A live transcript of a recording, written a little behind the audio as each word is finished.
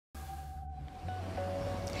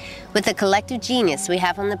With the collective genius we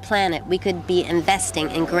have on the planet, we could be investing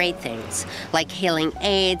in great things, like healing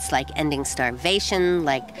AIDS, like ending starvation,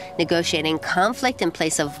 like negotiating conflict in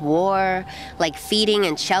place of war, like feeding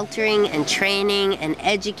and sheltering and training and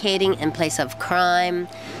educating in place of crime,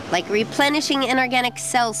 like replenishing inorganic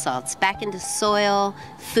cell salts back into soil,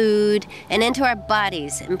 food, and into our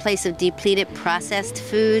bodies in place of depleted processed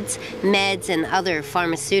foods, meds, and other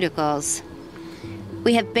pharmaceuticals.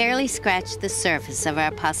 We have barely scratched the surface of our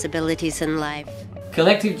possibilities in life.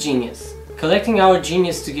 Collective genius. Collecting our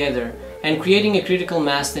genius together and creating a critical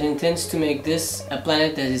mass that intends to make this a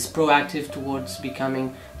planet that is proactive towards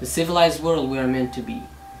becoming the civilized world we are meant to be,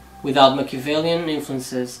 without Machiavellian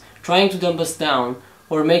influences trying to dumb us down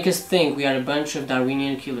or make us think we are a bunch of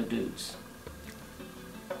Darwinian killer dudes.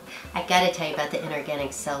 I gotta tell you about the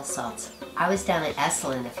inorganic cell salts. I was down at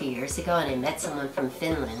Esalen a few years ago and I met someone from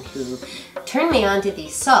Finland who turned me on to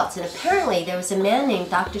these salts, and apparently there was a man named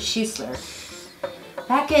Dr. Schussler.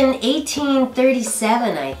 Back in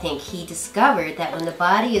 1837, I think, he discovered that when the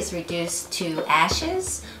body is reduced to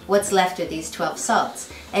ashes, what's left are these 12 salts.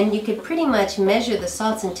 And you could pretty much measure the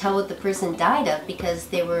salts and tell what the person died of because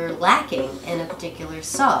they were lacking in a particular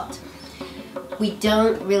salt. We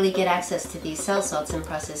don't really get access to these cell salts in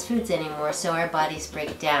processed foods anymore, so our bodies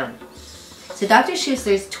break down. So Dr.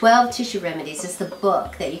 Schussler's 12 Tissue Remedies is the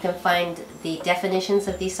book that you can find the definitions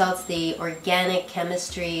of these salts, the organic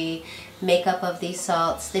chemistry, makeup of these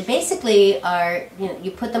salts. They basically are,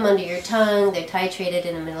 you put them under your tongue, they're titrated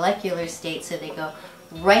in a molecular state so they go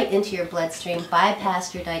right into your bloodstream,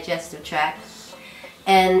 bypass your digestive tract,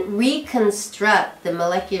 and reconstruct the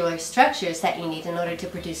molecular structures that you need in order to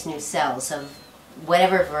produce new cells of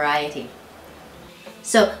whatever variety.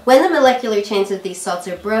 So when the molecular chains of these salts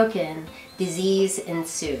are broken, disease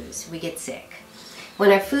ensues. We get sick.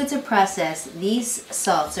 When our foods are processed, these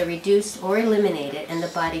salts are reduced or eliminated and the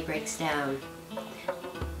body breaks down.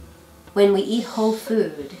 When we eat whole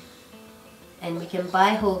food, and we can buy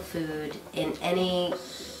whole food in any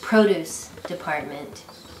produce department,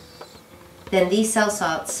 then these cell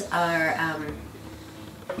salts are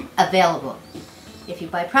available. If you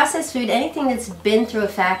buy processed food, anything that's been through a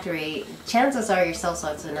factory, chances are your cell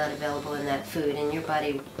salts are not available in that food and your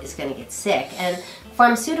body is going to get sick. And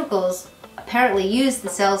pharmaceuticals apparently use the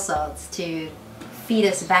cell salts to feed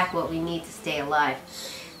us back what we need to stay alive.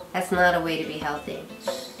 That's not a way to be healthy.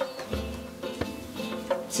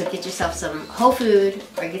 So get yourself some whole food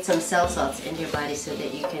or get some cell salts into your body so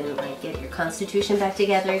that you can get your constitution back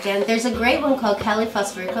together again. There's a great one called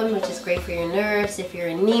caliphosphorinum, which is great for your nerves if you're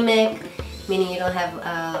anemic, meaning you don't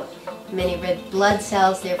have many red blood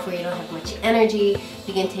cells, therefore you don't have much energy.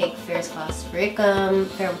 You can take ferrum phosphoricum.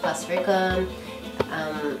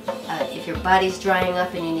 If your body's drying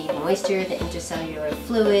up and you need moisture, the intercellular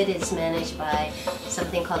fluid is managed by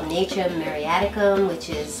something called natrium muriaticum, which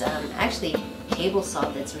is actually table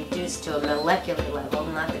salt that's reduced to a molecular level,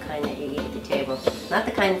 not the kind that you eat at the table, not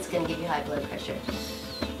the kind that's going to give you high blood pressure.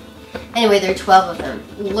 Anyway, there are 12 of them.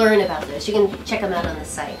 Learn about those. You can check them out on the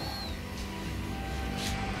site.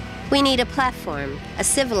 We need a platform, a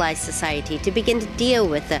civilized society, to begin to deal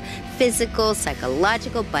with the physical,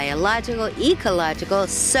 psychological, biological, ecological,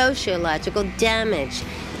 sociological damage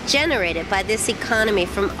generated by this economy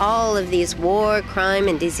from all of these war, crime,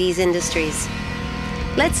 and disease industries.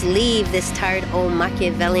 Let's leave this tired old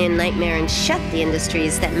Machiavellian nightmare and shut the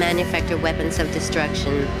industries that manufacture weapons of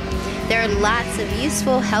destruction. There are lots of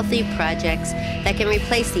useful, healthy projects that can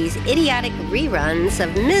replace these idiotic reruns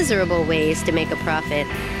of miserable ways to make a profit.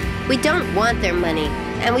 We don't want their money,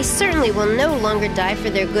 and we certainly will no longer die for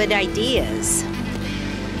their good ideas.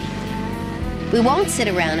 We won't sit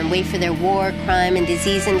around and wait for their war, crime, and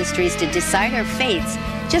disease industries to decide our fates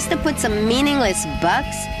just to put some meaningless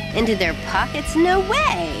bucks into their pockets. No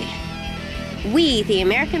way! We, the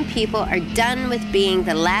American people, are done with being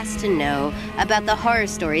the last to know about the horror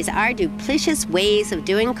stories our duplicitous ways of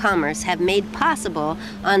doing commerce have made possible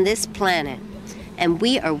on this planet. And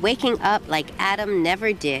we are waking up like Adam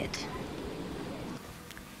never did.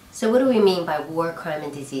 So what do we mean by war, crime,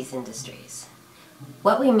 and disease industries?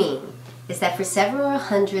 What we mean is that for several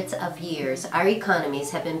hundreds of years, our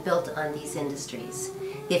economies have been built on these industries.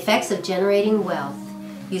 The effects of generating wealth,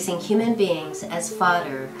 using human beings as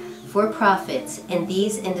fodder for profits in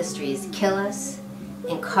these industries kill us,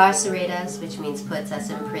 incarcerate us, which means puts us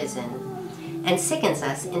in prison, and sickens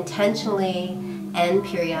us intentionally and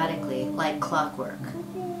periodically like clockwork.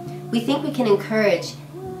 We think we can encourage,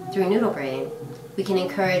 through Noodle Brain, we can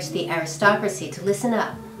encourage the aristocracy to listen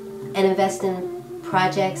up and invest in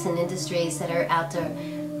projects and industries that are out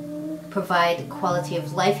to provide quality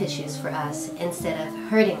of life issues for us instead of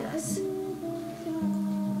hurting us.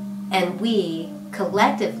 And we,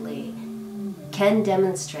 collectively, can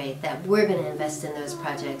demonstrate that we're going to invest in those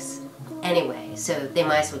projects anyway, so they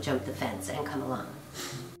might as well jump the fence and come along.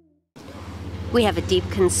 We have a deep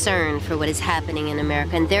concern for what is happening in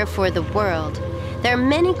America and therefore the world. There are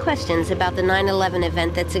many questions about the 9/11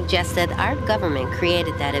 event that suggest that our government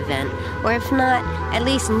created that event, or if not, at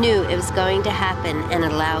least knew it was going to happen and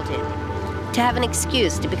allowed it, to have an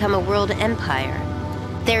excuse to become a world empire.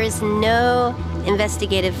 There is no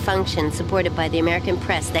investigative function supported by the American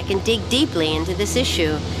press that can dig deeply into this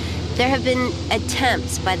issue. There have been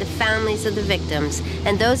attempts by the families of the victims,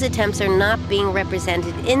 and those attempts are not being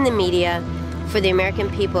represented in the media for the American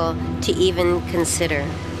people to even consider.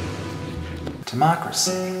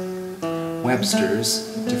 Democracy.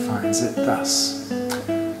 Webster's defines it thus: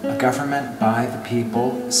 a government by the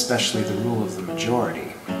people, especially the rule of the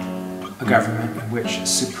majority. A government in which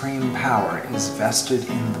supreme power is vested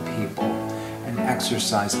in the people and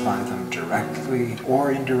exercised by them directly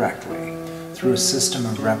or indirectly through a system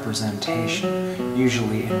of representation,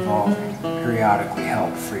 usually involving periodically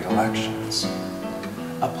held free elections.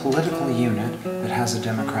 A political unit that has a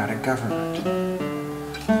democratic government.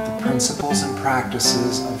 The principles and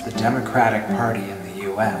practices of the Democratic Party in the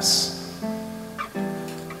U.S.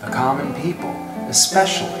 The common people,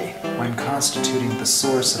 especially when constituting the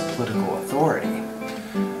source of political authority.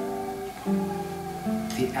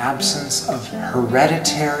 The absence of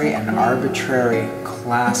hereditary and arbitrary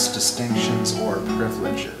class distinctions or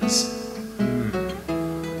privileges.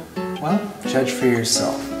 Well, judge for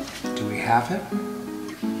yourself. Do we have it?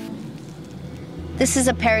 This is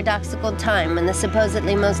a paradoxical time when the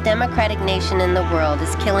supposedly most democratic nation in the world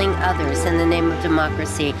is killing others in the name of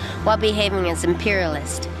democracy while behaving as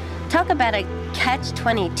imperialist. Talk about a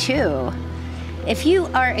catch-22. If you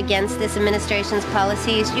are against this administration's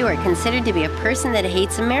policies, you are considered to be a person that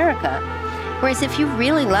hates America. Whereas if you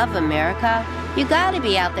really love America, you gotta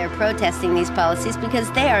be out there protesting these policies because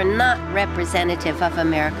they are not representative of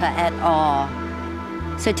America at all.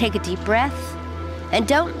 So take a deep breath. And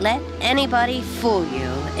don't let anybody fool you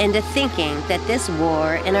into thinking that this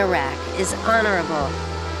war in Iraq is honorable.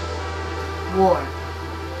 War.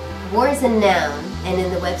 War is a noun, and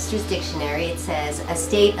in the Webster's Dictionary it says a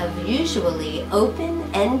state of usually open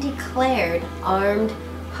and declared armed,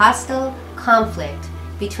 hostile conflict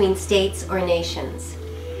between states or nations.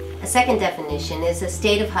 A second definition is a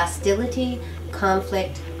state of hostility,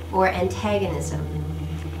 conflict, or antagonism.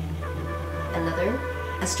 Another,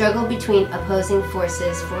 a struggle between opposing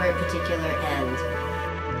forces for a particular end.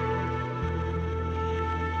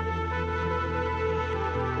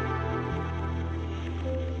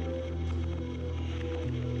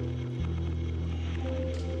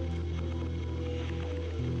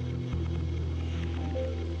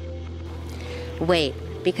 Wait,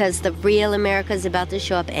 because the real America is about to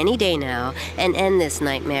show up any day now and end this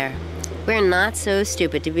nightmare. We're not so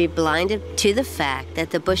stupid to be blinded to the fact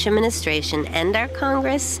that the Bush administration and our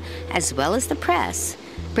Congress, as well as the press,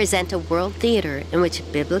 present a world theater in which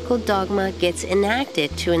biblical dogma gets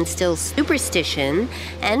enacted to instill superstition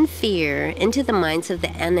and fear into the minds of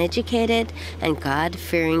the uneducated and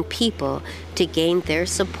God-fearing people to gain their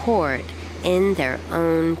support in their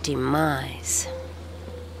own demise.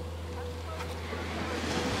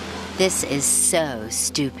 This is so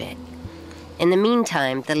stupid. In the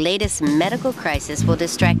meantime, the latest medical crisis will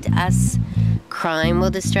distract us, crime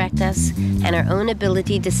will distract us, and our own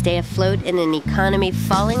ability to stay afloat in an economy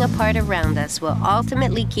falling apart around us will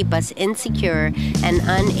ultimately keep us insecure and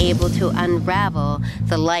unable to unravel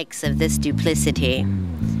the likes of this duplicity.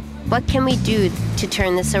 What can we do to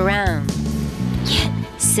turn this around? Get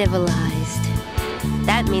civilized.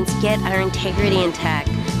 That means get our integrity intact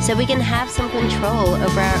so we can have some control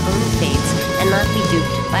over our own fates and not be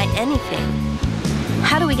duped by anything.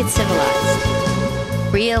 How do we get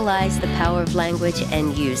civilized? Realize the power of language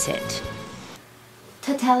and use it.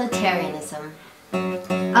 Totalitarianism.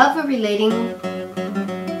 Of or relating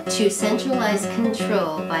to centralized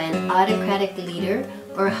control by an autocratic leader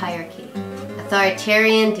or hierarchy.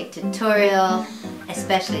 Authoritarian, dictatorial,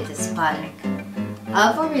 especially despotic.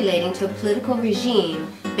 Of or relating to a political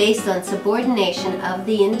regime based on subordination of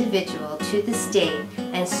the individual to the state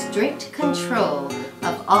and strict control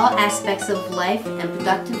of all aspects of life and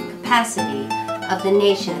productive capacity of the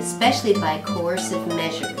nation, especially by coercive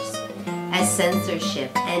measures, as censorship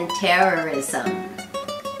and terrorism.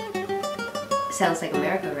 Sounds like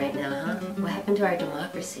America right now, huh? What happened to our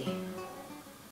democracy?